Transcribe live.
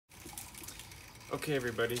Okay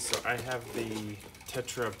everybody, so I have the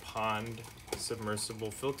Tetra pond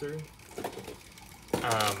submersible filter.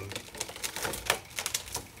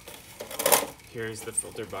 Here's the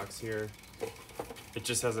filter box here. It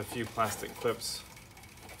just has a few plastic clips,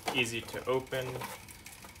 easy to open,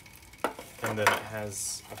 and then it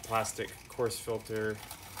has a plastic coarse filter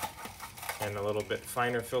and a little bit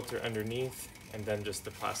finer filter underneath, and then just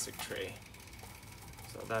the plastic tray.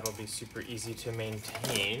 So that'll be super easy to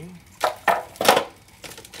maintain.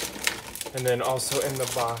 And then also in the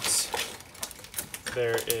box,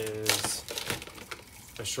 there is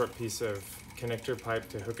a short piece of connector pipe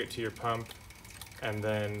to hook it to your pump. And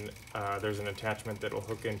then there's an attachment that will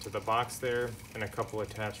hook into the box there, and a couple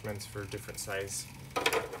attachments for different size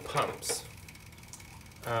pumps.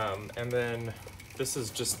 And then this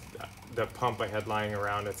is just the pump I had lying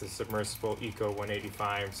around. It's a submersible Eco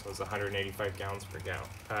 185, so it's 185 gallons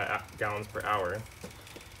per hour.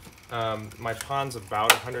 My pond's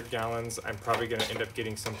about 100 gallons. I'm probably going to end up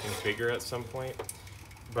getting something bigger at some point,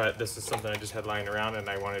 but this is something I just had lying around and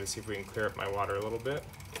I wanted to see if we can clear up my water a little bit.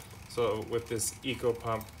 So with this Eco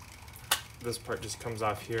pump, this part just comes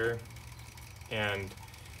off here, and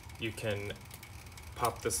you can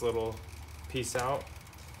pop this little piece out,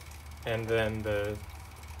 and then the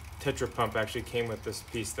Tetra pump actually came with this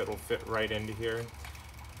piece that will fit right into here.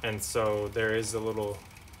 And so there is a little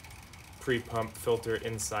pre-pump filter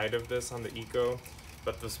inside of this on the Eco,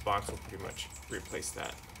 but this box will pretty much replace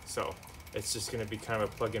that. So it's just going to be kind of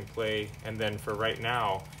a plug and play, and then for right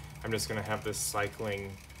now I'm just going to have this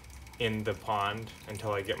cycling in the pond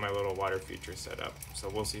until I get my little water feature set up. So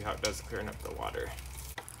we'll see how it does clearing up the water.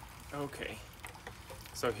 Okay,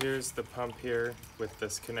 so here's the pump here with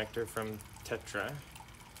this connector from Tetra,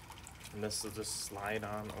 and this will just slide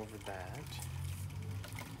on over that.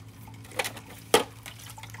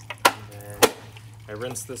 I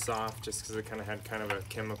rinsed this off just because it kind of had kind of a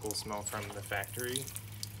chemical smell from the factory,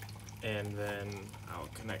 and then I'll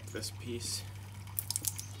connect this piece.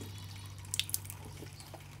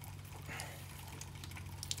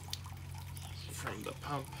 From the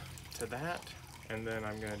pump to that, and then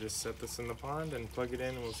I'm going to just set this in the pond and plug it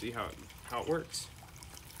in, and we'll see how it works.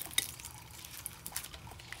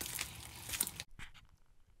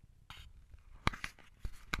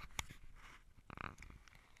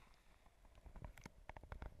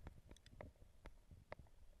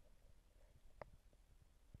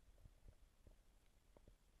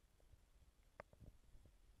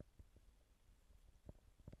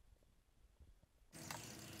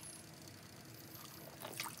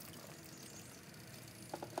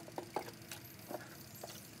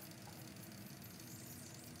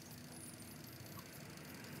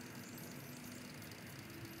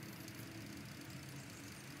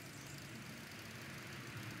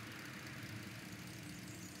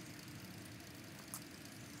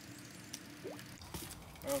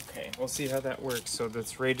 Okay, we'll see how that works. So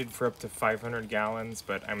that's rated for up to 500 gallons,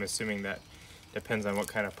 but I'm assuming that depends on what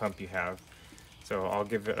kind of pump you have. So I'll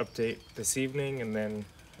give an update this evening and then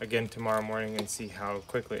again tomorrow morning and see how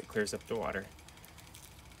quickly it clears up the water.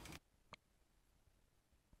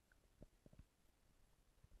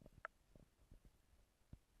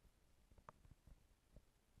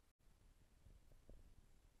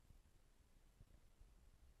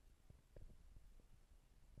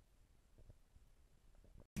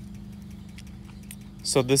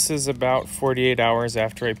 So this is about 48 hours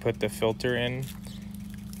after I put the filter in.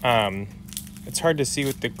 It's hard to see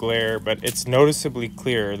with the glare, but it's noticeably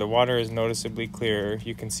clear. The water is noticeably clear.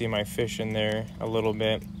 You can see my fish in there a little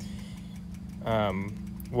bit.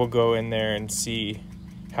 We'll go in there and see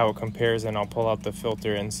how it compares, and I'll pull out the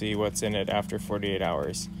filter and see what's in it after 48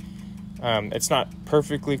 hours. It's not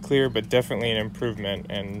perfectly clear, but definitely an improvement,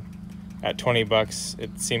 and at 20 bucks,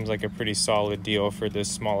 it seems like a pretty solid deal for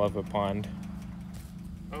this small of a pond.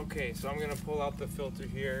 Okay, so I'm gonna pull out the filter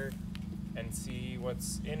here and see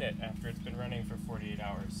what's in it after it's been running for 48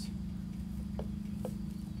 hours.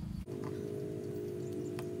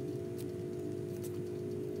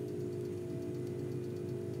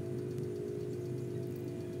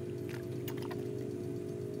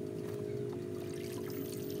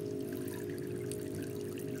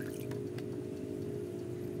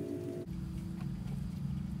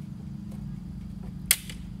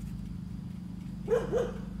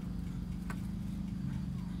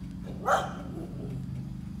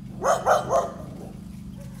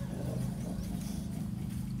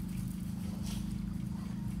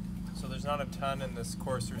 So there's not a ton in this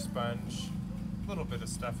coarser sponge, a little bit of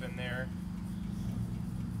stuff in there,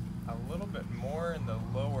 a little bit more in the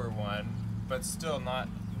lower one, but still not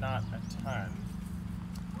a ton.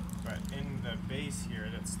 But in the base here,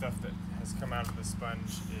 that stuff that has come out of the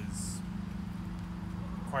sponge is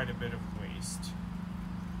quite a bit of waste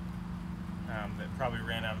that probably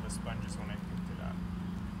ran out of the sponges when I picked it up.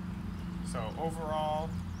 So overall,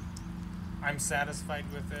 I'm satisfied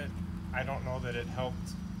with it. I don't know that it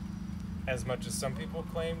helped as much as some people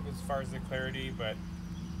claimed as far as the clarity, but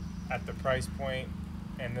at the price point,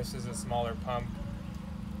 and this is a smaller pump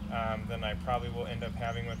than I probably will end up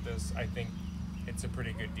having with this, I think it's a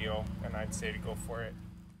pretty good deal, and I'd say to go for it.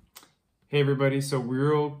 Hey everybody, so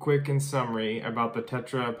real quick in summary about the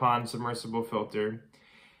Tetra pond submersible filter.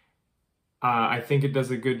 I think it does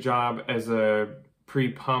a good job as a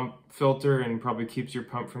pre-pump filter and probably keeps your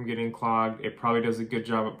pump from getting clogged. It probably does a good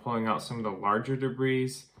job at pulling out some of the larger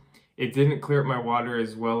debris. It didn't clear up my water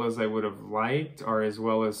as well as I would have liked, or as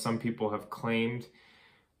well as some people have claimed.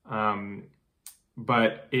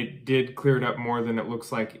 But it did clear it up more than it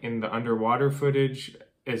looks like in the underwater footage,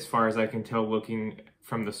 as far as I can tell looking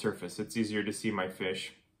from the surface. It's easier to see my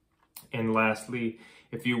fish. And lastly,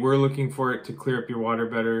 if you were looking for it to clear up your water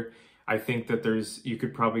better, I think that you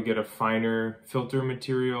could probably get a finer filter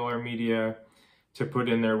material or media to put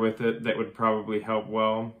in there with it that would probably help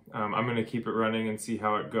well. I'm going to keep it running and see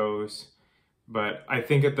how it goes. But I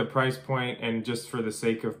think at the price point and just for the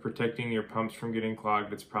sake of protecting your pumps from getting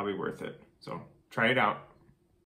clogged, it's probably worth it. So try it out.